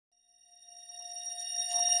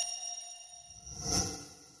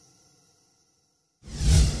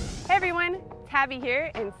Tabi here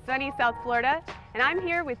in sunny South Florida, and I'm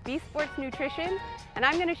here with B Sports Nutrition, and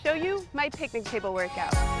I'm going to show you my picnic table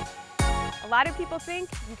workout. A lot of people think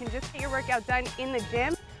you can just get your workout done in the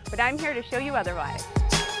gym, but I'm here to show you otherwise.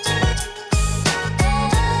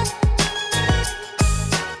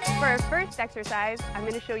 For our first exercise, I'm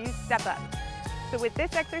going to show you step up. So with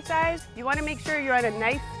this exercise, you want to make sure you're on a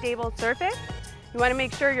nice stable surface. You want to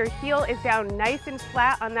make sure your heel is down nice and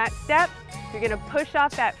flat on that step. You're going to push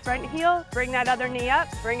off that front heel, bring that other knee up,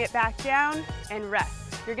 bring it back down, and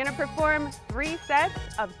rest. You're going to perform 3 sets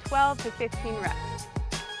of 12 to 15 reps.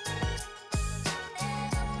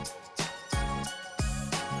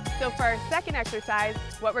 So for our second exercise,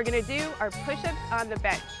 what we're going to do are push-ups on the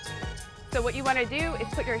bench. So what you want to do is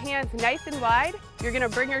put your hands nice and wide. You're going to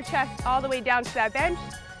bring your chest all the way down to that bench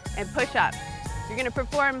and push up. You're going to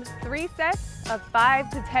perform 3 sets of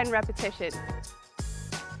 5 to 10 repetitions.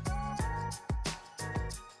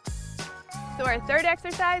 So our third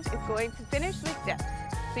exercise is going to finish with dips.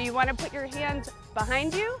 So you want to put your hands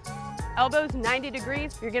behind you, elbows 90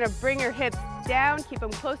 degrees. You're going to bring your hips down, keep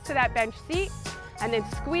them close to that bench seat, and then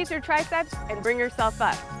squeeze your triceps and bring yourself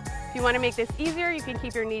up. If you want to make this easier, you can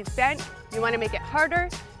keep your knees bent. If you want to make it harder,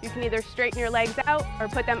 you can either straighten your legs out or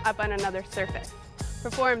put them up on another surface.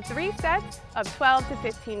 Perform 3 sets of 12 to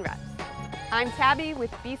 15 reps. I'm Tabi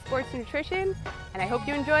with B Sports Nutrition, and I hope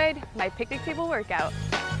you enjoyed my picnic table workout.